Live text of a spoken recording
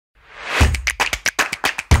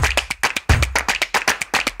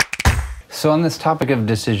So on this topic of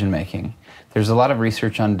decision making, there's a lot of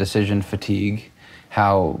research on decision fatigue,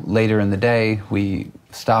 how later in the day we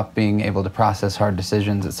stop being able to process hard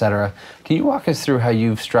decisions, etc. Can you walk us through how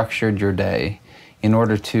you've structured your day in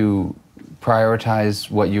order to prioritize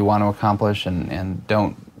what you want to accomplish and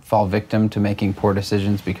don't fall victim to making poor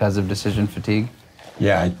decisions because of decision fatigue?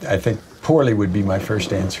 Yeah, I think poorly would be my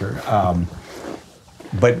first answer.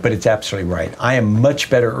 But it's absolutely right. I am much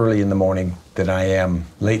better early in the morning than I am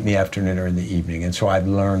late in the afternoon or in the evening. And so I've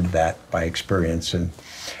learned that by experience. And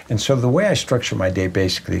so the way I structure my day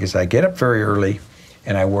basically is I get up very early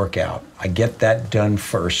and I work out. I get that done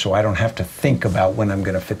first so I don't have to think about when I'm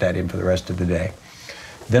going to fit that in for the rest of the day.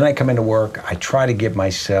 Then I come into work. I try to give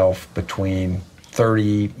myself between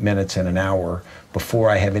 30 minutes and an hour before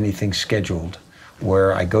I have anything scheduled,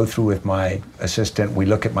 where I go through with my assistant, we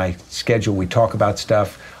look at my schedule, we talk about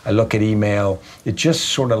stuff, I look at email. It just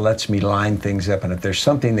sort of lets me line things up, and if there's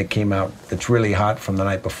something that came out that's really hot from the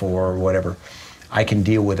night before or whatever, I can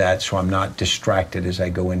deal with that so I'm not distracted as I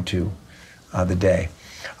go into the day.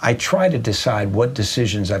 I try to decide what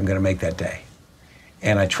decisions I'm going to make that day,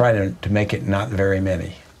 and I try to make it not very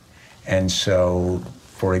many. And so,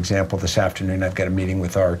 for example, this afternoon I've got a meeting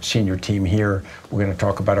with our senior team here. We're going to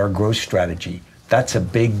talk about our growth strategy. That's a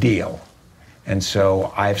big deal. And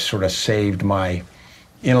so I've sort of saved my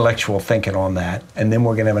intellectual thinking on that. And then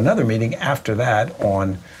we're going to have another meeting after that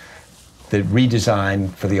on the redesign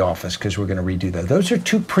for the office, because we're going to redo that. Those are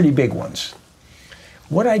two pretty big ones.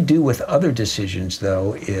 What I do with other decisions,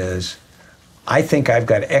 though, is I think I've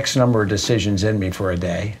got X number of decisions in me for a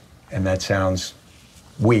day, and that sounds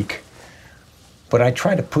weak, but I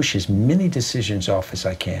try to push as many decisions off as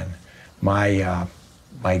I can.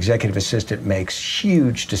 My executive assistant makes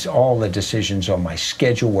all the decisions on my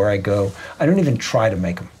schedule, where I go. I don't even try to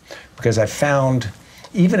make them, because I found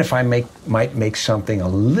even if I might make something a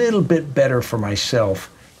little bit better for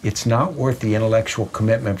myself, it's not worth the intellectual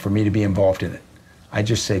commitment for me to be involved in it. I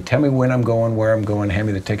just say, tell me when I'm going, where I'm going, hand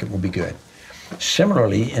me the ticket, we'll be good.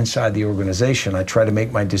 Similarly, inside the organization, I try to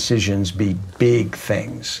make my decisions be big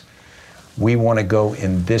things. We want to go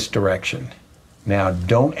in this direction. Now,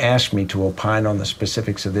 don't ask me to opine on the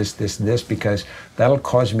specifics of this, and this, because that'll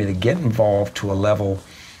cause me to get involved to a level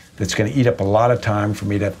that's going to eat up a lot of time for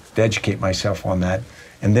me to educate myself on that.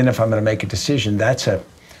 And then if I'm going to make a decision, that's an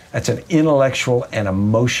intellectual and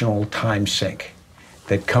emotional time sink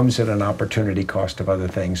that comes at an opportunity cost of other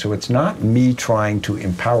things. So it's not me trying to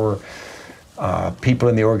empower people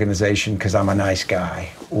in the organization because I'm a nice guy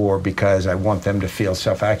or because I want them to feel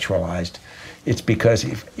self-actualized. It's because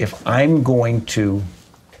if I'm going to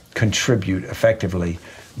contribute effectively,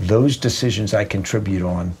 those decisions I contribute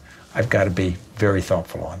on, I've got to be very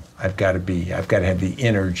thoughtful on. I've got to have the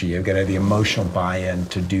energy, I've got to have the emotional buy-in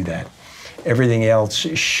to do that. Everything else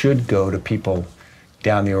should go to people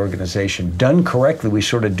down the organization. Done correctly, we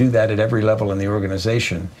sort of do that at every level in the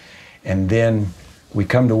organization. And then we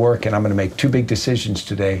come to work and I'm going to make two big decisions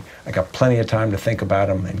today. I got plenty of time to think about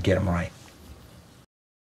them and get them right.